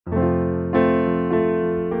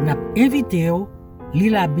N'a invité ou li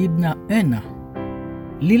la Bible dans un an.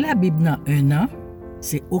 Li la Bible dans un an,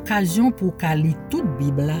 c'est occasion pour qu'à li toute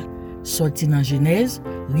Bible là, sorti dans Genèse,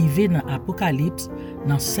 rivé dans Apocalypse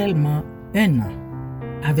dans seulement un an,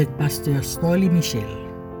 avec pasteur Storly Michel.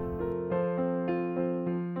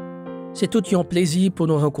 C'est tout un plaisir pour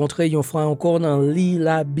nous rencontrer une fois encore dans Li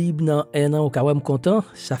la Bible dans un an au cas où content.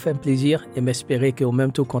 Ça fait un plaisir et m'espérer que au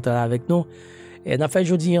même temps content avec nous. Et on a fait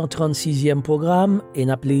aujourd'hui un 36e programme et on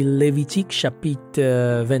a appelé Lévitique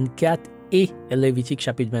chapitre 24 et Lévitique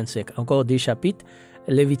chapitre 25. Encore des chapitres,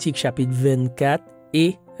 Lévitique chapitre 24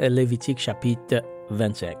 et Lévitique chapitre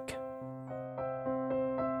 25.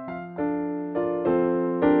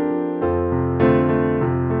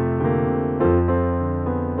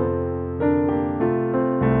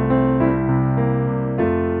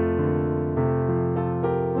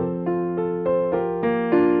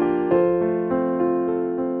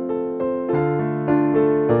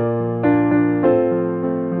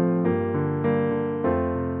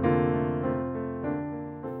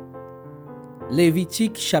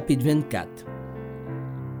 Lévitique chapitre 24.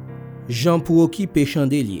 Jean pour occuper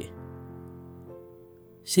chandelier.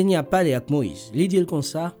 Seigneur parle avec Moïse. Li dit comme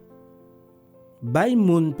ça. Bay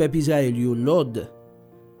moun peuple Israël yo l'ordre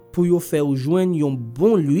pour yo faire joindre yon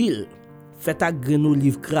bon l'huile fait à grain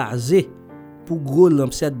olive crasé pour gros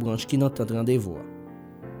lampe cette branche qui n'entend rendez-vous.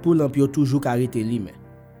 Pour lampe yo toujours arrêter li men.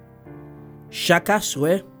 Chaque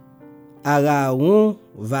soir Aaron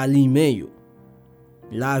va limer yo.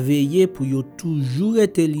 La veille pour yo toujours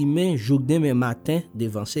être limen jour demain matin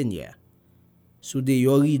devant Seigneur. Sous des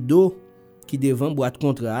rideaux qui devant boîte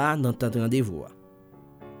contrat dans tant rendez-vous.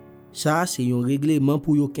 Ça c'est un règlement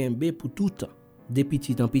pour yo kembe pour tout temps, de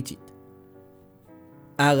petit en petit.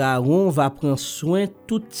 Aaron va prendre soin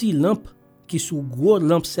tout petit lampe qui sous gros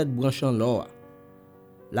lampe cette branche en l'or.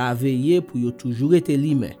 La veille pour yo toujours être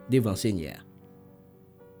limen devant Seigneur.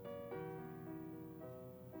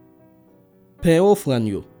 Pain offrande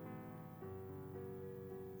yo.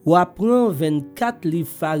 Ou prend 24 livres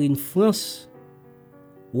farine France.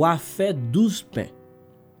 Ou fait 12 pains.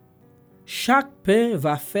 Chaque pain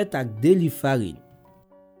va fait avec 2 livres farine.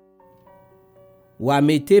 Ou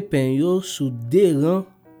mette pain yo sous 2 rangs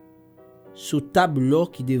sous tableau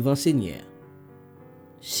qui devant Seigneur.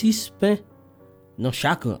 6 pains dans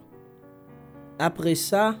chaque rang. Après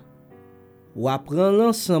ça, ou prend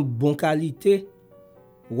l'ensemble bon qualité.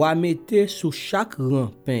 Ou mette sous chaque rang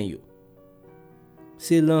pain yo.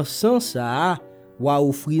 C'est l'encens ça ou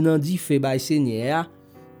offrir nan di fè bay Seigneur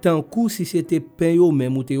tant kou si c'était pain yo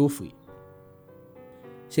même ou te offri.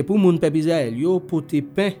 C'est pour moun peuple Israël yo porter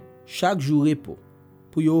pain chaque jour repos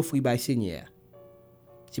pour yo offrir bay Seigneur.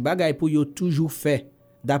 Si bagay pour yo toujours fait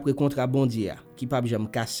d'après contrat bon Dieu qui pa jamais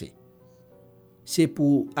casser. C'est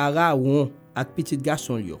pour Aaron ak petit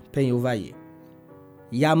garçon yo pain yo vaillé.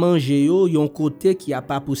 Ya mangé yo yon côté qui a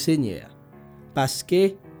pas pour Seigneur parce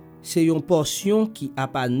que c'est une portion qui a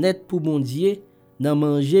pas net pour bon Dieu dans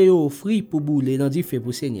manger yo offri pour bouler dans di fait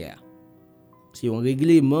pour Seigneur. C'est un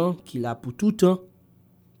règlement qu'il a pour tout temps.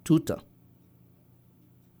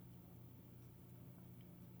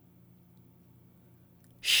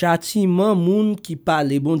 Châtiment moun qui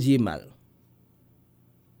parle bon Dieu mal.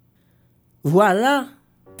 Voilà,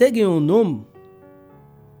 te gen un homme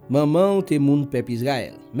maman ou te moun peuple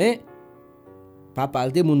Israël, mais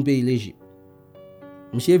papa te moun pays l'Égypte.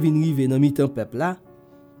 Monsieur vinn rive dans mi-temps peuple là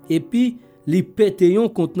et puis li pété yon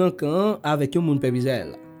contenant kan avec yon moun peuple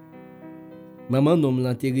Israël. Maman nom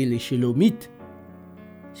l'enterré les Shelomite.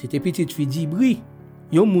 C'était petite fille d'Ibri,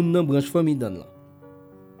 yon moun nan branche famille dan là.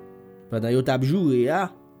 Pendant yo tap joure a,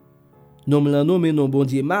 nom lan nommé non bon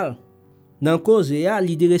Dieu mal. Nan cause a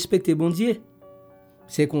li de respecter bon Dieu.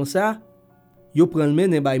 C'est comme ça yo prend le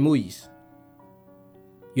men bay Moïse.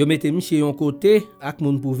 Yo mette monsieur yon côté ak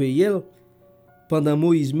moun pou veiller pendant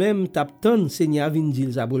Moïse même tap tan Seigneur vinn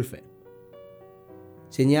dil sa pou le faire.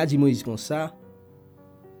 Seigneur dit Moïse comme ça,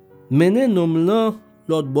 menen nom lan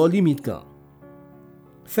l'autre bord limite kan.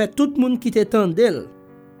 Fait tout moun qui te tan d'elle.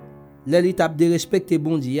 L'eli tap de respecter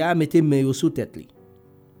bon Dieu mette men yo sous tête li.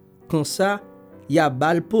 Comme ça, y a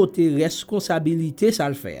bal porter responsabilité ça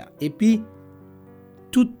le faire. Et puis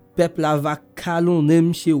tout peuple la va calonner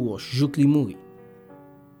monsieur Roche, jouk li mouri.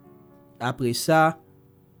 Après ça,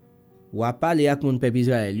 ou a parler ak moun peuple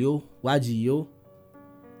Israël yo, ou a di yo,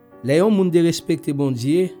 les yon moun de respecter bon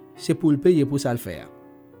Dieu, c'est pour le payer pour ça le faire.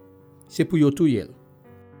 C'est pour yo touyel.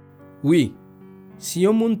 Oui, si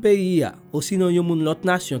yon moun pays a, ou sinon yon moun l'autre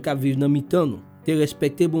nation qui vive dans mi-temps nou, de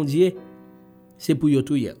respecter bon Dieu, c'est pour yo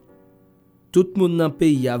touyel. Tout moun dans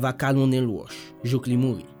pays a va calonner Roche, jouk li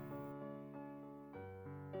mouri.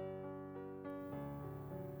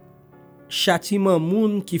 châtiment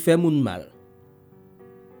moun qui fait moun mal.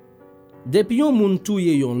 Depuis yon moun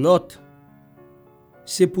touye yon lot,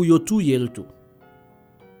 c'est pour yo touye le tout.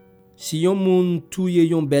 Si yon moun touye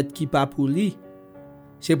yon bête qui pas pour li,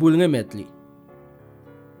 c'est pour le remettre li.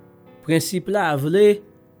 Principe la vle,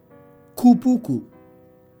 coup pour coup,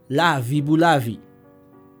 la vie pour la vie.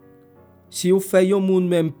 Si ou fait yon moun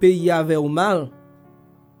même pays avec ou mal,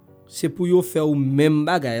 c'est pour yo faire ou même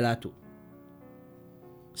bagay la tout.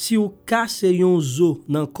 Si ou casse yon zo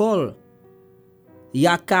nan kol,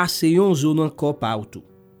 ya casse yon zo nan corps partout.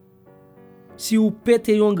 Si ou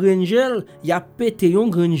pète yon grenjel, ya pète yon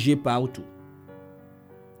grenje partout.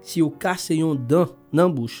 Si ou casse yon dent nan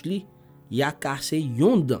bouche li, ya casse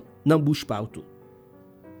yon dent nan bouche partout.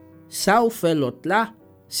 Ça ou fait l'autre là,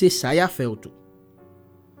 c'est ça ya fait tout.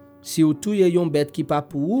 Si ou touye yon bête qui pas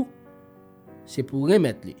pour ou, c'est pour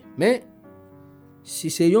remettre li. Mais si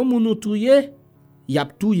c'est yon moun ou touye, y a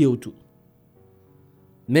touye ou tout.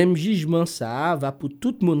 Même jugement ça va pour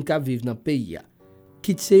tout moun qui vive dans pays ya.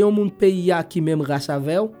 Quitte c'est yon moun pays ya qui même race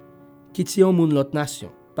avec ou, quitte c'est yon moun l'autre nation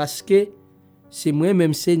parce que c'est moi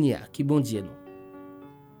même Seigneur qui bon Dieu nous.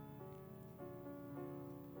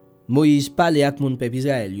 Moïse parle avec moun peuple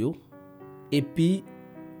Israël yo et puis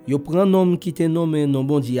yo prend nom qui te nommé non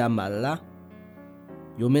bon Dieu mal là.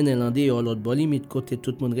 Yo mène l'andé yo l'autre bon limite côté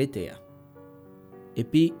tout moun rete ya. Et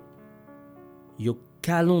puis yo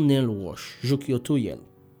kalonel roche, jo ki yo touyel.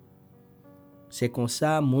 C'est comme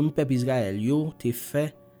ça mon peuple Israël yo te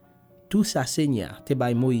fait tout ça Seigneur te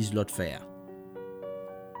bay Moïse l'autre faire.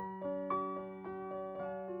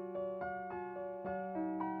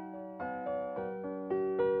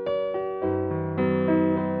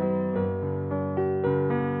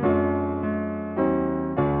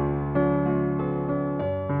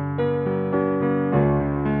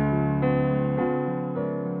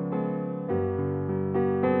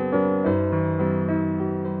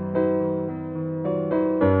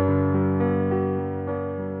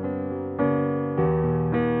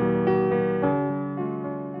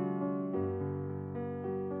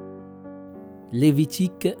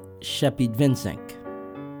 Lévitique chapitre 25.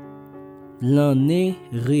 L'année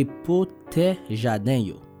repos te jardin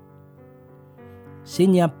yo.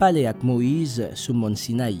 Seigneur parle avec Moïse sous mont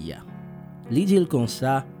Sinaï. Li dit comme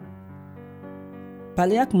ça,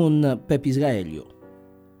 parle avec mon peuple Israël yo.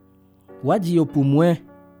 Wa di yo pour moi,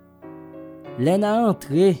 l'en a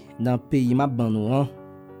entré dans pays m'a ban nou an,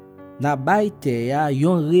 na bay te ya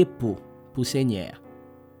yon repos pour Seigneur.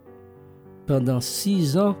 Pendant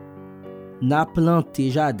 6 ans, n'a planté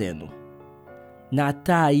jardin nou. N'a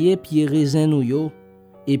taillé pied raisin nou yo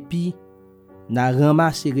et puis n'a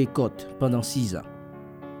ramassé récolte pendant 6 ans.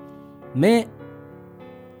 Mais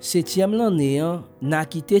 7e l'année n'a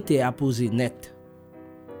quitté terre à poser net.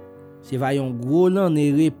 C'est vayon gros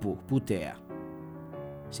l'année repos pour terre.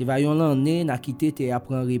 C'est vayon l'année n'a quitté terre à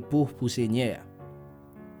prendre repos pour Seigneur.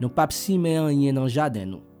 Nous pas si mais rien dans jardin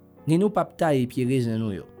nou. Ni nous pas tailler pied raisin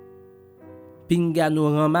nou yo. Pinga nous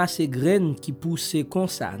ramasse graines qui poussent comme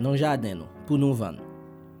ça dans jardin nous pour nous vendre.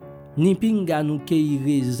 Ni pinga nous cueille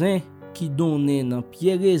raisin qui donne dans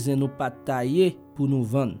pied raisin nous pas tailler pour nous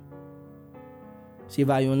vendre. C'est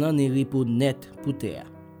vayon l'année repos net pour terre.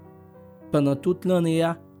 Pendant toute l'année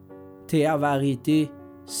terre va arrêter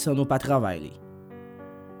sans nous pas travailler.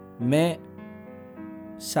 Mais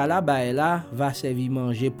ça là va servir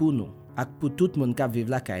manger pour nous et pour tout le monde qui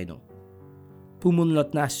vivre la caille nous. Pour moun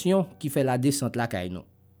l'autre nation qui fait la descente la kay nou.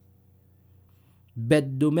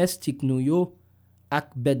 Bête domestique nou yo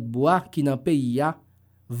ak bête bois qui dans pays ya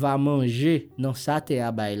va manger dans sa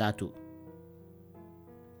terre bay la tout.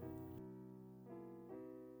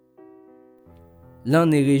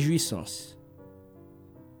 L'année réjouissance.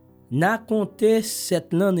 Na compté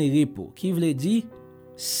 7 l'année repos qui veut dire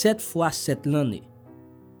 7 fois 7 l'année.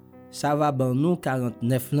 Ça va ban nou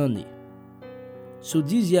 49 l'année. Sous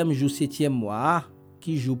 10e jour 7e mois,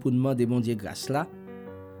 qui joue pour demander bon Dieu grâce là,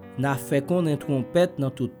 n'a fait qu'on ait trompette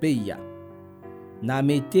dans tout pays. N'a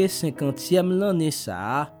mette 50e l'année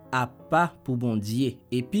ça à pas pour bon Dieu.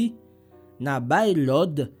 Et puis, n'a bay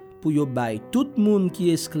l'ordre pour yo bay tout monde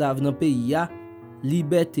qui est esclave dans pays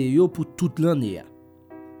liberté yo pour toute l'année.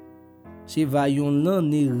 C'est vayon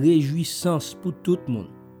l'année réjouissance pour tout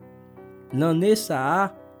monde. L'année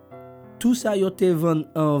ça tout ça yo te vend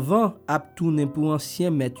en vent ap tourner pour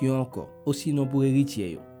ancien maître yo encore, ou sinon pour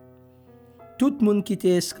héritier yo. Tout monde qui était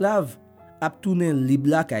esclave ap tourner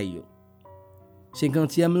libre la kay yo.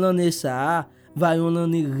 50e l'année ça va yon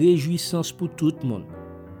année réjouissance pour tout monde.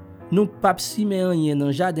 Nous pas si mais rien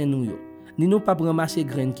dans jardin nou yo, ni nous pas ramasser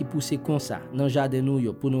graines qui pousse comme ça dans jardin nou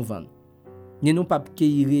yo pour nous vendre. Ni nous pas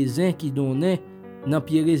cueillir raisin qui donne nan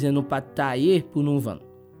pied raisin nous pas tailler pour nous vendre.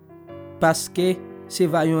 Parce que c'est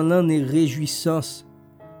vaillant l'année réjouissance,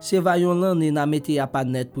 c'est vaillant l'année n'a mette à pas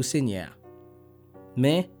net pour Seigneur.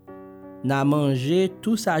 Mais n'a mangé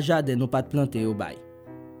tout ça jardin nous pas planter au bail.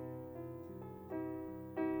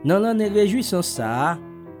 Nan l'année réjouissance ça,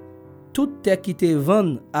 toute terre qui te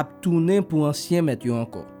vend a tourné pour ancien mettre yo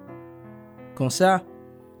encore. Comme ça,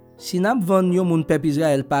 si n'a vend yo moun peuple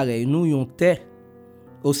Israël pareil nous yon terre,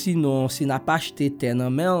 ou sinon si n'a pas acheté terre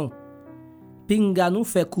nan men, pinga nous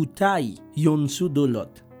fait koutaï yon sou do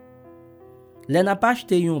l'autre. Le n'a pas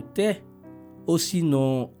acheté yon terre, ou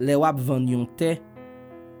sinon les wap vend yon terre,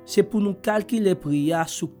 c'est pour nous calculer prix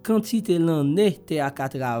sous quantité l'année te a ka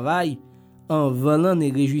travail en vendant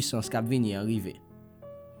les réjouissances qui vient arriver.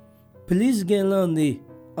 Plus gen l'année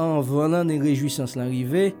en vendant les réjouissances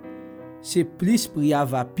l'arrivée, c'est plus prix a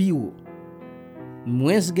va pi haut.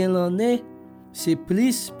 Moins gen l'année, c'est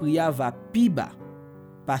plus prix a va pi bas.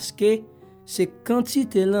 Parce que c'est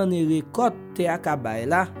quantité l'année récolte te a ka bay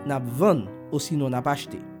la n'a vend ou sinon n'a pas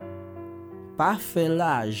acheté. Pas fait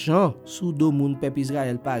l'argent sous do moun peuple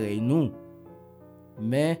Israël pareil nous.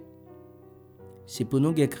 Mais c'est pour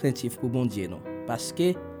nous gen craintif pour bon Dieu non. Parce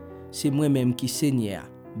que c'est moi-même qui Seigneur,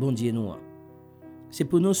 bon Dieu nous. C'est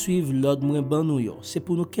pour nous suivre l'ordre moins ban nous yo. C'est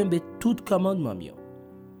pour nous kembe tout commandement yo.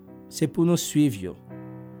 C'est pour nous suivre yo.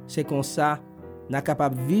 C'est comme ça n'a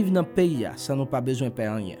capable vivre dans pays sans nous pas besoin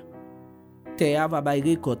faire rien. Terre va bay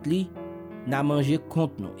récolte li, n'a manger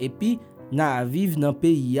compte nous et puis n'a vivre dans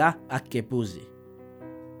pays à ke posé.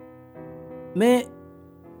 Mais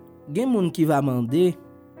gen moun qui va demander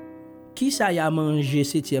qui ça y a mangé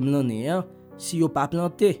 7e l'année si yo pas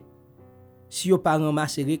planté, si yo pas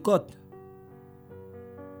ramassé récolte.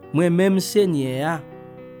 Moi même Seigneur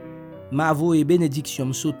m'a voué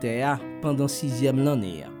bénédiction sur terre pendant 6e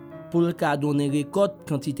l'année pour le cas donner récolte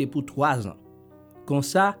quantité pour 3 ans. Comme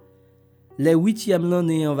ça, les 8e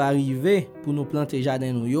l'année va arriver pour nous planter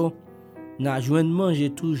jardin nou yo, n'a joindre manger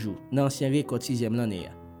toujours dans ancien récolte 6e l'année.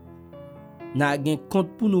 N'a gen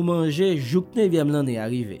compte pour nous manger jouk 9e l'année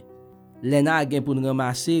arrivé. Les n'a gen pour nous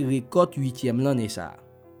ramasser récolte 8e l'année ça.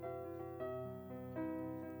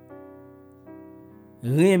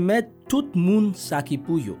 Remettre tout moun sa ki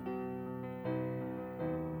pou yo.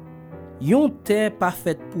 Yon terre pas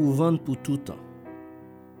faite pour vendre pour tout temps.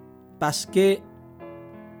 Parce que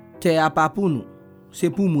terre pas pour nous, c'est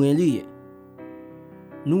pour moi lié.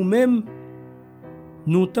 Nous-mêmes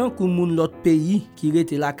nous tant que moun l'autre pays qui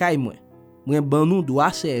rete la caille moi ban nous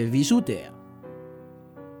doit servir sous terre.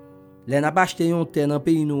 Les n'a pas acheté yon terre dans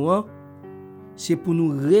pays nous c'est pour nous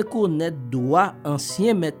reconnaître droit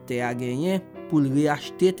ancien mettre terre à gagner pour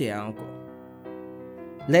réacheter terre encore.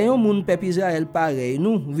 Les yon moun peuple Israël pareil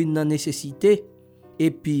nous vinn dans nécessité et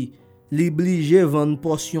puis l'obligé vendre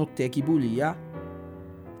portion terre qui pour li a.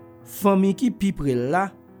 Famille qui pi près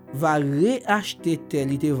là va réacheter terre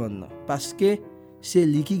li te vendre parce que c'est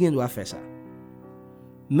lui qui doit faire ça.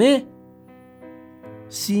 Mais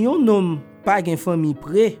si yon homme pas gen famille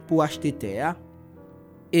prêt pour acheter terre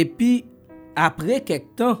et puis après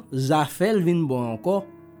quelque temps zafel vinn bon encore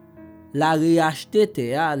la réacheter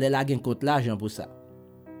terre la gen compte l'argent pour ça.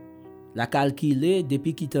 La calculer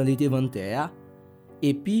depuis qui t'en était vendre terre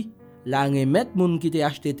et puis la remettre moun qui t'a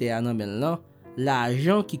acheté terre nan men lan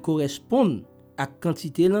l'argent qui correspond à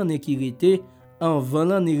quantité l'année qui rete en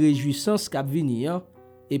vendant les réjouissances k'ap vini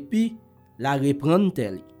et puis la reprendre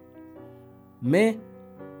tel. Mais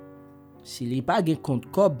si li pas gen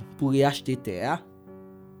compte kob pour acheter terre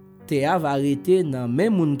va arrêter dans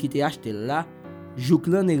même moun qui t'a acheté là jouk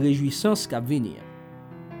lan les réjouissances k'ap vini.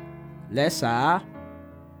 Là ça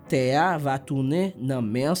terre va tourner dans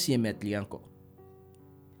mes ancien maître li encore.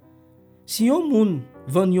 Si yon moun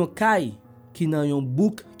vend yon kay qui nan yon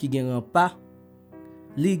bouk qui gen pas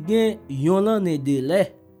li gen yon l'année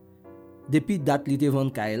délai depuis date li te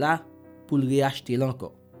vend kay la pour le réacheter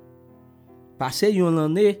encore. Passé yon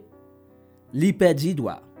l'année li perdi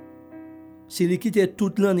droit. Si li quitte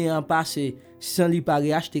toute l'année en passé sans li pas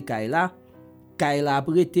réacheter kay la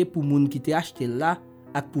prêté pour moun qui te acheté là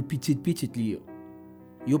ak pour petit li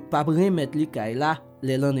yo pas remettre li kay la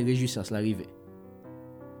les l'année réjouissance l'arrivée.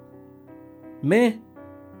 Mais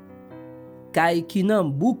kay ki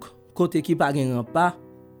nan bouk côté qui pa gen pas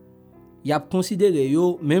y a considéré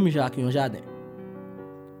yo même Jacques yon jardin.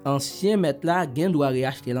 Ancien maître là gen doit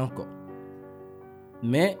réacheter encore.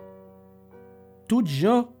 Mais tout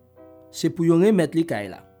gens c'est pour yon remettre li kay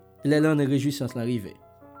la les l'année réjouissance l'arrivée.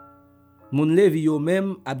 Moun levi yo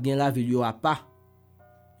même ap gen la ville yo a pas.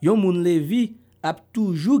 Yon moun levi ap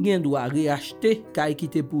toujours gen doit réacheter kay qui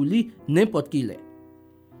te pour li n'importe qui l'est.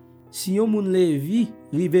 si yon moun Levi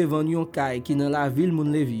rive vend yon kay ki nan la ville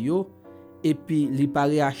moun Levi yo, et puis li pa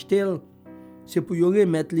reachetel, c'est pour yon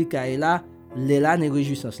remettre li kay la, le la ne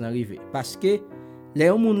réjouissance lan rive. Parce que, le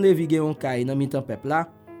yon moun Levi gen yon kay nan mitan peuple la,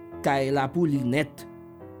 kay la pou li net.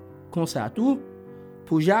 Kon sa tout,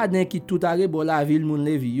 pour jardin qui tout arre bo la ville moun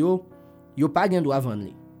Levi yo, yo pa gen doit vendre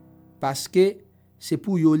li. Parce que, c'est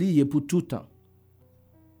pour yo li et pour tout temps.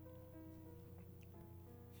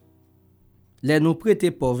 Les nous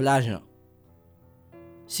prêter pauvre l'argent.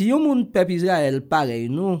 Si yon moun peuple Israël pareil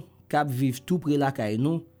nous, k'ap viv tout près la kay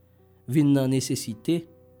nous, vin nan nécessité,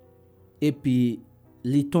 et puis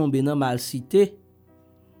li tombe nan mal cité,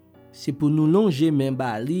 c'est pour nous longer men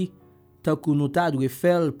bali, tant que nous ta dwe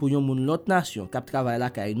faire pour yon moun l'autre nation k'ap travaille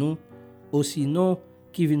la kay nous, ou sinon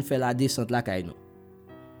qui vin faire la descente la kay nous.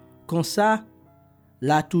 Comme ça,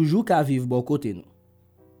 la toujours ka vivre bon côté nous.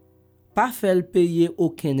 Pas faire payer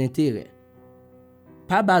aucun intérêt.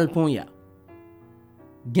 Pas bal pon ya.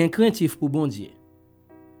 Gen craintif pour bon Dieu.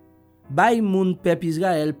 Bay moun peuple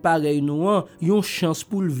Israël pareil nou an, yon chance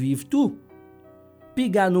pour le vivre tout. Pi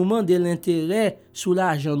ga nou mande l'intérêt sous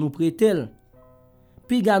l'argent nous prêtel.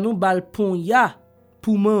 Pi ga nou bal pon ya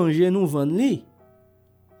pour manger nous vendre li.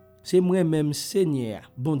 C'est moi même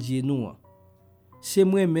Seigneur, bon Dieu nou an. C'est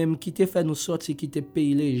moi même qui te fait nous sortir qui te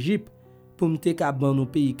pays l'Égypte pour m'te ka ban nou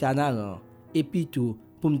pays Canaan et puis tout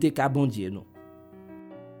pour m'te ka bon Dieu nou.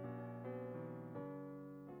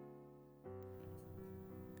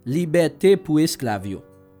 Liberté pour esclaves yo.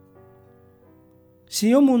 Si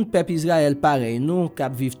yon moun peuple Israël pareil nous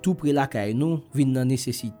k'ap viv tout près la kay nous, vin nan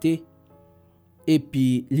nécessité, et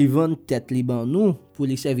puis li vend tête li ban nous pour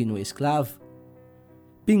li servir nous esclaves,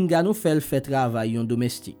 pinga nous fait travail yon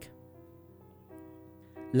domestique.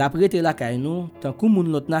 La prête la kay nous, tant kou moun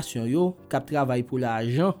l'autre nation yo k'ap travail pour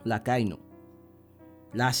l'argent la kay nous.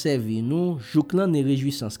 La servi nous jouk lan ne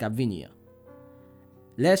réjouissance k'ap venir.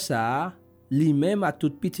 Laisse ça li même à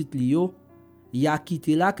toute petite li yo, y a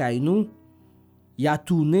quitté la kay nous, y a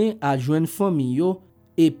tourné à joindre famille yo,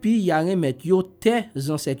 et puis y a remettre yo tes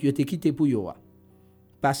ancêtres yo te quitté pour yo.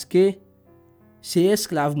 Parce que c'est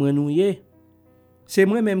esclave moi nou ye. C'est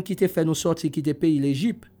moi même qui te fait nous sortir quitter pays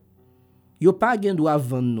l'Égypte. Yo pas gen droit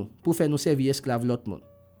vendre nous pour faire nous servir esclave l'autre monde.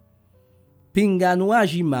 Pinga nou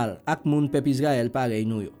agi mal ak moun peuple Israël pareil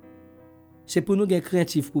nou yo. C'est pour nous gen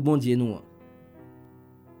craintif pour bon Dieu nous.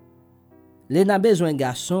 Les n'a besoin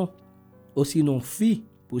garçon, aussi non fille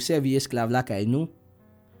pour servir esclave la kay nous.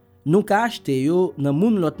 Nous ka achete yo nan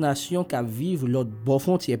moun l'autre nation ka vive l'autre bon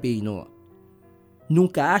frontière pays nou. Nous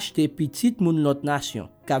ka achete petite moun l'autre nation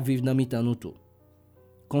ka vive nan mitan nou tout.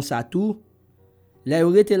 Kon sa tout, la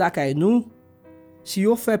yo rete la kay nous, si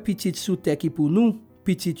yo fait petite sous terre qui pour nous,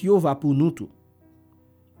 petite yo va pour nous tout.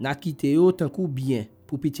 Na kite yo tan kou bien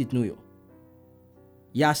pour petite nou yo.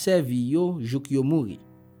 Ya servi yo jouk yo mouri.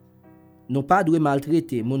 Nous pas dwe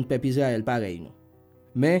maltraiter mon peuple Israël pareil nous.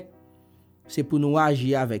 Mais c'est pour nous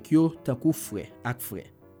agir avec yo tant kou frère ak frère.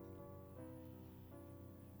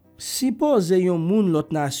 Si pose yon moun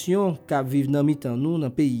l'autre nation k'ap vive nan mitan nou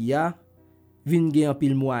nan pays ya, vin gen an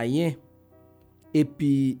pile moyen, et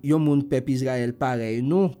puis yon moun peuple Israël pareil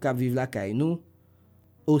nous k'ap vive la kay nous,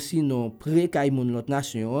 ou sinon près kay moun l'autre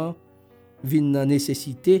nation vin nan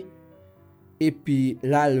nécessité, et puis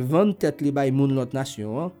la vend tête li bay moun l'autre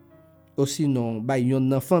nation, ou sinon bay yon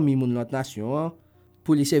nan famille moun l'autre nation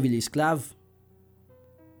pour li servir l'esclave.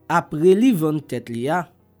 Après li vend tête li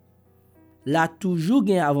a, la toujours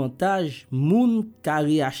gen avantage moun ka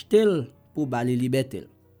reachetel pour bale liberté.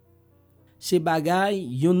 Se bagay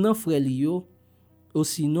yon nan frère li yo, ou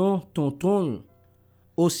sinon tonton,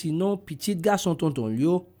 ou sinon petit garçon tonton li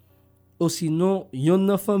yo, ou sinon yon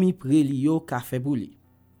nan famille près li yo ka fait pour li.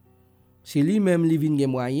 Si li même li vin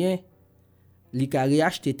gen moyen, li ka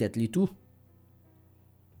reacheter tête li tout.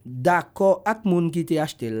 D'accord ak moun ki te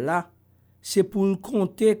achete la, c'est pour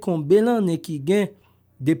compter combien l'année qui gen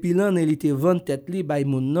depuis l'année li te vend tête li bay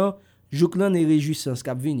moun nan, jouk l'année réjouissance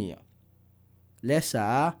k'ap venir. Laisse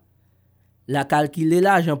ça, la calculer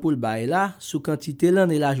l'argent pour le bay la, sous quantité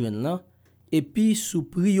l'année la jwenn lan, et puis sous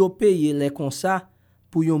prix yo paye les comme ça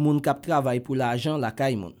pour yon moun k'ap travail pour l'argent la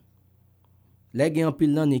kay moun. Les gen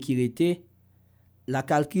pile l'année qui rete, la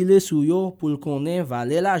calculer sou yo pour le konnen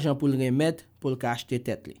valer l'argent pour le remettre pour le acheter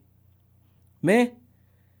tête li. Mais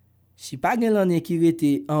si pas gen l'année qui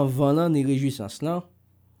rete en vendant les réjouissance lan,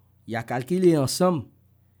 y a calculé ensemble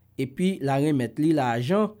et puis la remettre li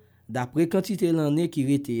l'argent d'après quantité l'année qui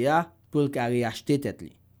rete ya pour le acheter tête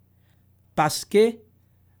li. Parce que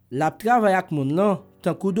la travail ak moun lan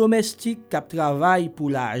tant kou domestique k'ap travail pour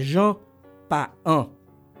l'argent pas un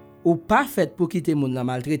ou pas fait pour quitter moun la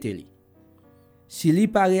maltraiter li. Si li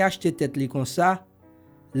pa reachete tête li kon sa,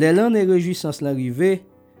 le lan ne rejouissance lan rive,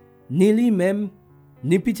 ni li même,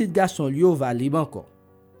 ni petit garçon li yo va libre encore.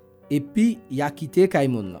 Et puis, y a quitté kay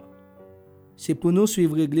moun lan. C'est pour nous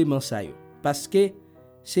suivre règlement sa yo. Parce que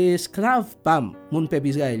c'est esclave pam moun peuple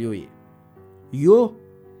Israël yo ye. Yo,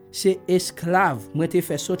 c'est esclave moi te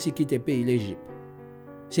fait sorti quitter pays l'Égypte.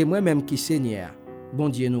 C'est moi-même qui Seigneur, bon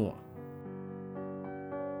Dieu nous.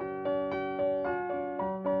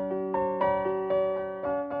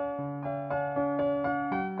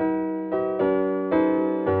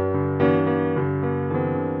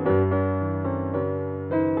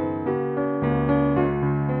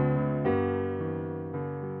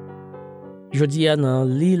 Jodi a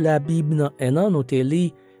nan li la Bible nan enan nou te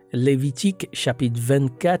li Lévitique chapitre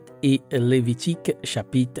 24 et Lévitique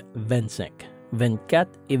chapitre 25.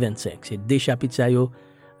 24 et 25. C'est deux chapitres ça yo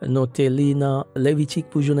nou te li nan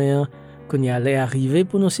Lévitique pour journée an qu'on y allait arriver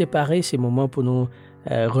pour nous séparer, c'est moment pour nous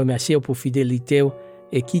remercier pour fidélité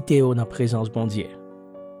et quitter dans présence bon Dieu.